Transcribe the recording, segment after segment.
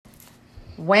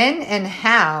When and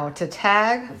how to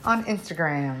tag on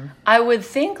Instagram. I would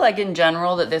think, like, in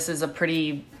general, that this is a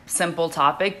pretty simple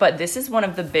topic, but this is one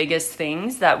of the biggest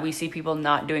things that we see people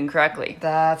not doing correctly.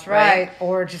 That's right.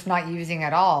 Or just not using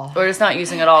at all. Or just not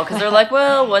using at all because they're like,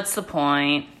 well, what's the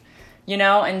point? You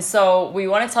know? And so we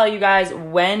want to tell you guys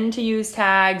when to use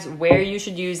tags, where you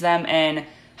should use them, and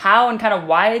how and kind of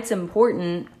why it's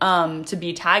important to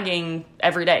be tagging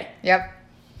every day. Yep.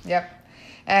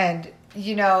 And,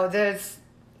 you know,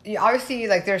 obviously,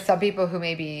 like, there's some people who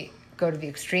maybe go to the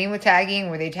extreme with tagging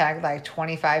where they tag like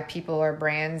 25 people or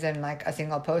brands in like a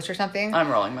single post or something. I'm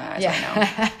rolling my eyes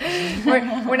right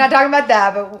now. we're not talking about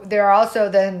that, but there are also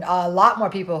then a lot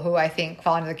more people who I think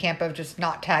fall into the camp of just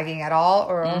not tagging at all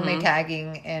or only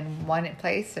tagging in one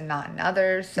place and not in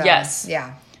others. So, yes.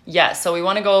 Yeah. Yes. So we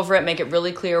want to go over it, make it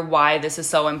really clear why this is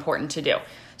so important to do.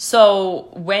 So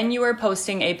when you are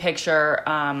posting a picture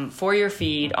for your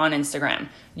feed on Instagram,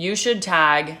 you should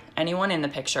tag anyone in the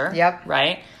picture. Yep.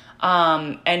 Right?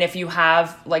 And if you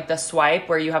have like the swipe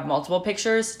where you have multiple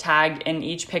pictures, tag in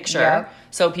each picture.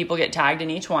 So people get tagged in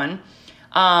each one.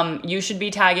 You should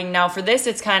be tagging. Now for this,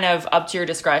 it's kind of up to your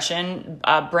discretion.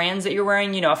 Brands that you're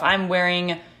wearing, you know, if I'm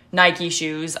wearing Nike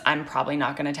shoes, I'm probably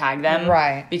not going to tag them.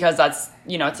 Right. Because that's,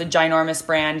 you know, it's a ginormous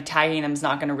brand. Tagging them is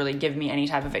not going to really give me any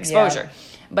type of exposure. Yeah.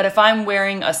 But if I'm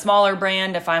wearing a smaller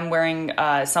brand, if I'm wearing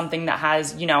something that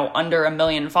has, you know, under 1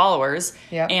 million followers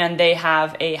and they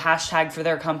have a hashtag for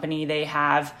their company, they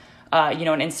have, you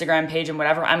know, an Instagram page and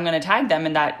whatever, I'm going to tag them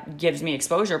and that gives me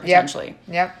exposure potentially.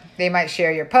 Yep. They might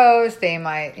share your post. They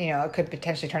might, you know, it could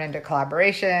potentially turn into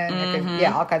collaboration. It could,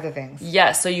 all kinds of things.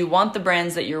 Yeah. So you want the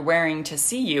brands that you're wearing to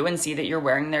see you and see that you're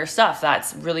wearing their stuff.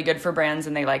 That's really good for brands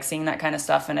and they like seeing that kind of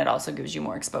stuff and it also gives you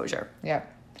more exposure.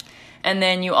 Yep. And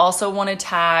then you also want to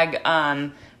tag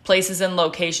places and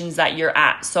locations that you're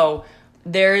at. So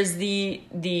there's the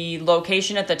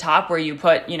location at the top where you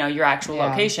put, you know, your actual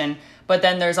location. But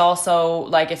then there's also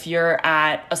like if you're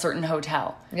at a certain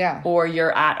hotel or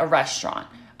you're at a restaurant.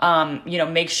 You know,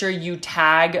 make sure you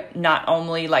tag, not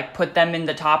only like put them in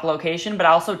the top location, but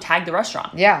also tag the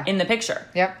restaurant in the picture.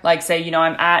 Yep. Like say, you know,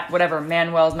 I'm at whatever,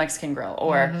 Manuel's Mexican Grill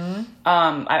or,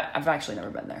 I've actually never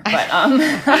been there, but,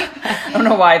 I don't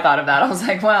know why I thought of that. I was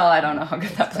like, well, I don't know how good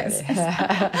that place is.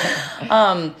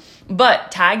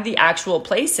 But tag the actual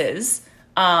places,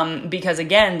 because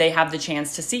again, they have the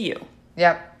chance to see you.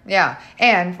 Yep. Yeah.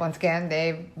 And once again,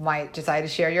 they might decide to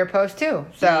share your post too.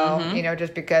 So, you know,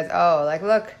 just because, oh, like,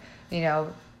 look, you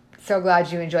know, so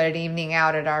glad you enjoyed an evening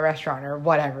out at our restaurant or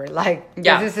whatever. Like,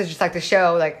 this is just like the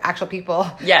show, like actual people.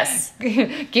 Yes.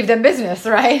 Give them business,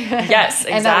 right? Yes,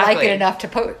 exactly. And not like it enough to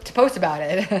post about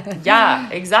it.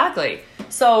 Yeah, exactly.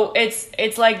 So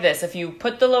it's like this. If you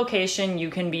put the location,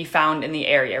 you can be found in the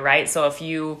area, right? So if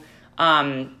you,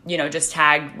 you know, just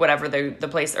tag whatever the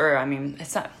place, or I mean,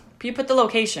 it's not. You put the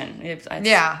location.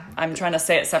 I'm trying to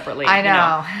say it separately. I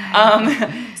know. You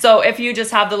know? So if you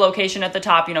just have the location at the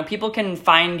top, you know, people can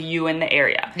find you in the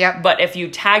area. Yep. But if you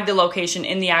tag the location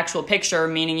in the actual picture,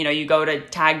 meaning, you know, you go to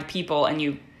tagged people and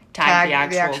you tag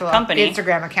the actual company.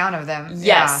 Instagram account of them.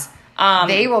 Yes. Yeah.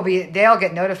 They'll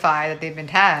get notified that they've been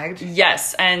tagged.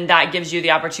 Yes. And that gives you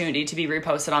the opportunity to be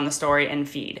reposted on the story and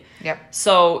feed. Yep.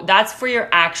 So that's for your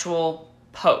actual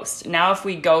post. Now, if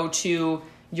we go to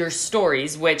your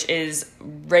stories, which is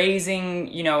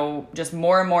raising, you know, just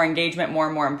more and more engagement, more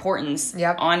and more importance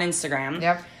on Instagram.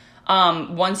 Yep.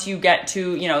 Once you get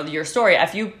to, you know, your story,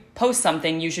 if you post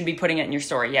something, you should be putting it in your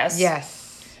story. Yes.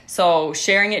 Yes. So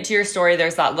sharing it to your story,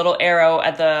 there's that little arrow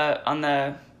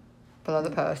below the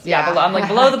post. Yeah.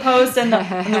 Below the post and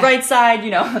on the right side,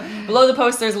 you know, below the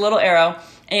post, there's a little arrow.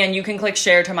 And you can click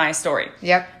share to my story.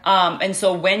 Yep. And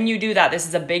so when you do that, this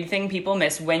is a big thing people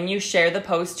miss. When you share the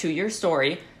post to your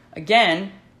story,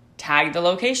 again, tag the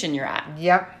location you're at.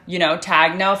 Yep. You know,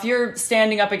 tag. Now, if you're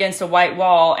standing up against a white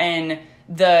wall and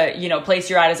the, you know, place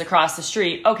you're at is across the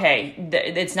street, okay,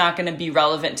 it's not going to be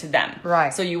relevant to them.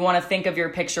 Right. So you want to think of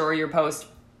your picture or your post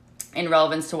in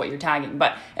relevance to what you're tagging.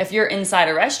 But if you're inside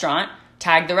a restaurant,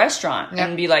 tag the restaurant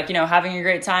and be like, you know, having a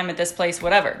great time at this place,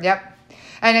 whatever. Yep.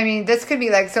 And I mean, this could be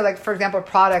like, so like, for example,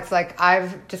 products, like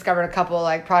I've discovered a couple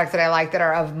like products that I like that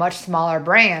are of much smaller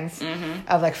brands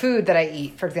of like food that I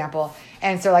eat, for example.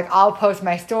 And so like, I'll post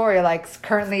my story, like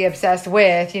currently obsessed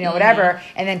with, you know, whatever,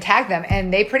 and then tag them.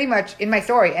 And they pretty much in my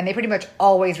story, and they pretty much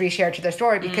always reshare to their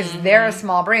story because they're a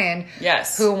small brand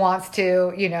who wants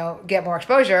to, you know, get more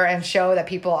exposure and show that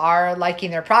people are liking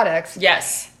their products.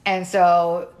 Yes. And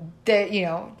so they, you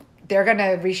know, they're going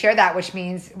to reshare that, which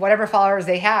means whatever followers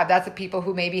they have, that's the people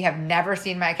who maybe have never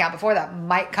seen my account before that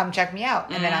might come check me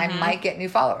out. And then I might get new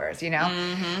followers,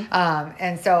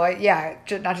 And so,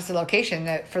 not just the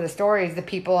location, for the stories, the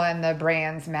people and the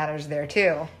brands matters there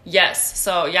too. Yes.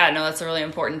 So that's a really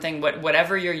important thing.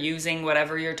 Whatever you're using,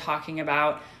 whatever you're talking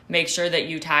about, make sure that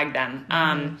you tag them.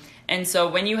 And so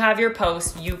when you have your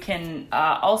post, you can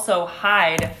also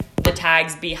hide the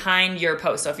tags behind your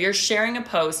post. So if you're sharing a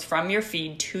post from your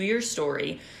feed to your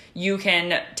story, you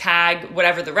can tag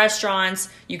whatever the restaurants,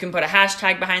 you can put a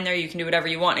hashtag behind there, you can do whatever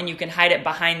you want, and you can hide it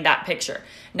behind that picture.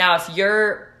 Now, if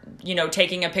you're,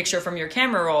 taking a picture from your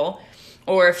camera roll,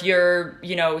 or if you're,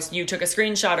 you took a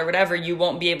screenshot or whatever, you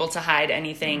won't be able to hide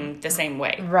anything the same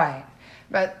way. Right.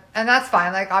 And that's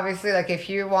fine. Like, obviously, like, if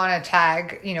you want to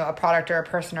tag, a product or a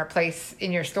person or place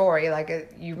in your story,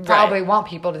 like, you probably want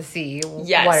people to see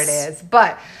what it is.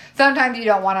 But sometimes you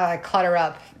don't want to, like, clutter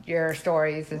up your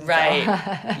stories. And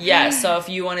So if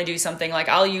you want to do something, like,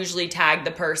 I'll usually tag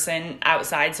the person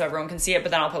outside so everyone can see it,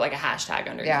 but then I'll put, like, a hashtag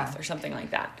underneath or something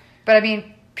like that. But, I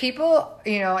mean, people,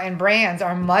 and brands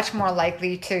are much more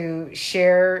likely to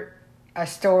share a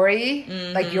story,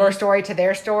 like your story to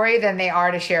their story, than they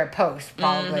are to share a post,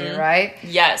 probably, right?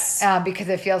 Yes. Because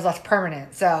it feels less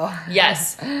permanent, so.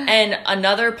 Yes. And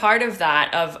another part of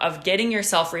that, of getting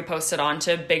yourself reposted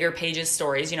onto bigger pages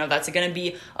stories, that's going to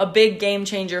be a big game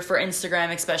changer for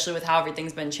Instagram, especially with how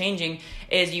everything's been changing,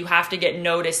 is you have to get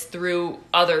noticed through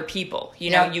other people.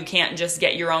 You can't just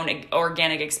get your own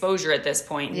organic exposure at this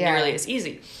point nearly as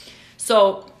easy.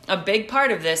 So a big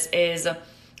part of this is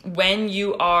when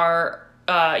you are,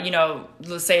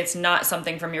 let's say it's not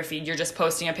something from your feed, you're just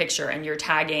posting a picture and you're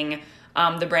tagging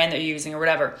the brand that you're using or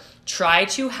whatever, try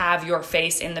to have your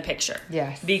face in the picture.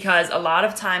 Yes. Because a lot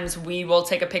of times we will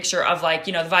take a picture of, like,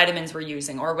 the vitamins we're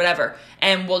using or whatever,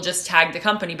 and we'll just tag the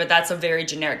company, but that's a very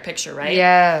generic picture, right?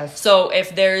 Yes. So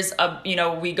if there's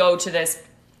we go to this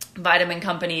vitamin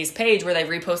company's page where they've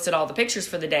reposted all the pictures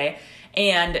for the day,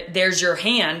 and there's your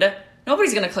hand,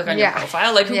 nobody's going to click on your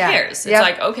profile. Like, who cares? It's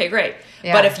like, okay, great.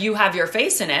 Yeah. But if you have your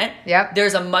face in it,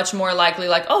 there's a much more likely,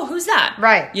 like, oh, who's that?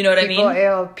 Right. You know what I mean?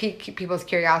 It'll pique people's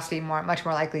curiosity much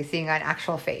more likely seeing an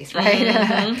actual face,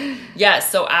 right? Yes.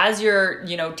 So as you're,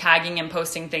 tagging and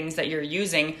posting things that you're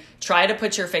using, try to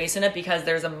put your face in it, because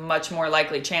there's a much more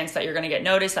likely chance that you're going to get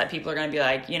noticed, that people are going to be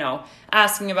like,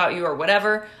 asking about you or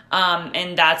whatever.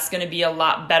 And that's going to be a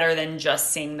lot better than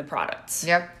just seeing the products.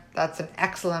 Yep. That's an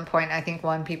excellent point. I think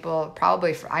people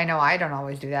probably, I know I don't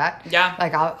always do that. Yeah.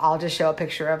 Like, I'll just show a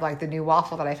picture of, like, the new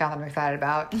waffle that I found that I'm excited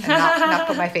about, and not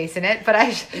put my face in it. But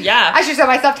I should show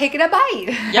myself taking a bite.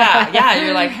 Yeah.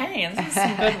 You're like, hey, this is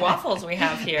some good waffles we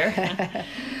have here.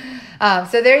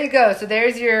 So there you go. So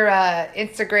there's your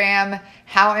Instagram,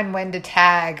 how and when to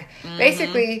tag.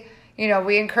 Basically,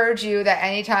 we encourage you that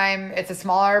anytime it's a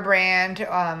smaller brand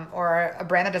or a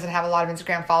brand that doesn't have a lot of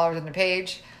Instagram followers on the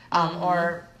page,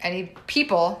 or any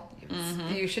people,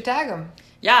 you should tag them.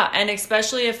 Yeah, and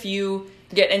especially if you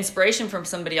get inspiration from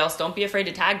somebody else, don't be afraid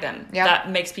to tag them. Yep. That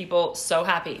makes people so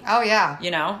happy. Oh, yeah.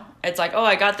 It's like, oh,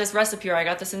 I got this recipe, or I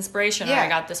got this inspiration, or I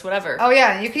got this whatever. Oh,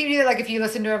 yeah. You can do that, like, if you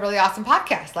listen to a really awesome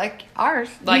podcast, like ours.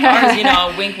 Like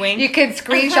ours, wink, wink. You could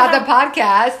screenshot the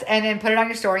podcast and then put it on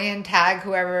your story and tag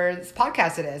whoever's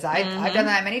podcast it is. I've done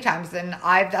that many times, and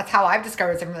that's how I've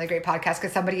discovered some really great podcasts,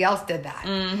 because somebody else did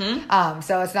that.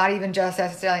 So it's not even just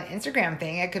necessarily an Instagram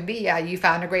thing. It could be, you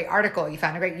found a great article, you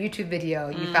found a great YouTube video,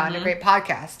 you found a great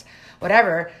podcast,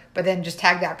 whatever. But then just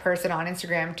tag that person on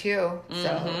Instagram too,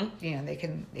 so they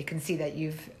can see that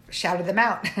you've shouted them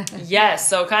out. Yes.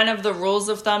 So kind of the rules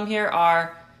of thumb here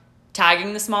are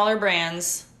tagging the smaller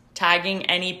brands, tagging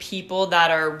any people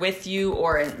that are with you,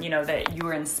 or that you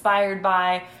were inspired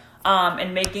by,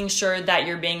 and making sure that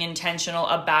you're being intentional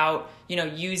about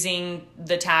using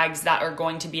the tags that are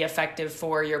going to be effective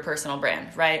for your personal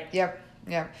brand, right? Yep.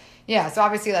 Yeah, so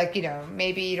obviously, like,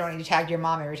 maybe you don't need to tag your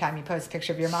mom every time you post a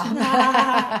picture of your mom.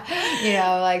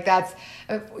 Like, that's,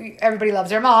 everybody loves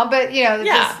their mom, but,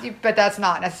 but that's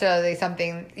not necessarily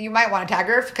something, you might want to tag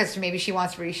her because maybe she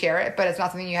wants to reshare it, but it's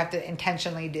not something you have to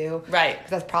intentionally do. Right.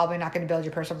 Because that's probably not going to build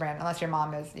your personal brand unless your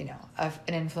mom is, an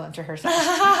influencer herself.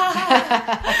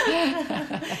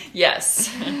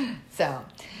 Yes. So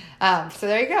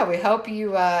there you go. We hope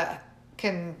you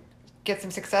can get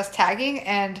some success tagging,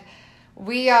 and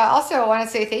We also want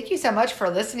to say thank you so much for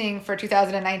listening for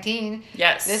 2019.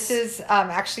 Yes. This is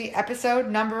actually episode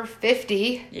number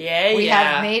 50. Yeah, we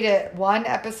have made it one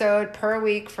episode per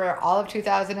week for all of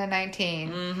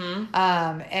 2019. Mm-hmm.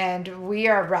 And we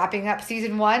are wrapping up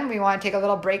season 1. We want to take a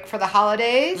little break for the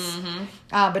holidays.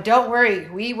 Mm-hmm. But don't worry,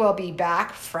 we will be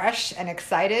back fresh and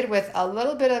excited with a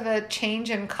little bit of a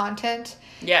change in content.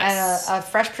 Yes. And a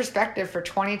fresh perspective for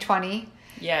 2020.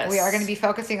 Yes. We are going to be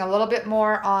focusing a little bit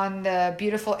more on the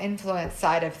beautiful influence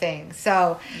side of things.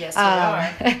 So yes, we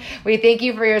are. We thank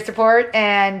you for your support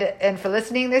and for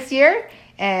listening this year.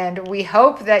 And we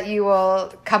hope that you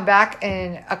will come back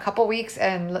in a couple weeks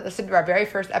and listen to our very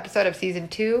first episode of season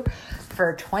 2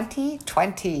 for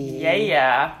 2020.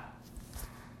 Yeah.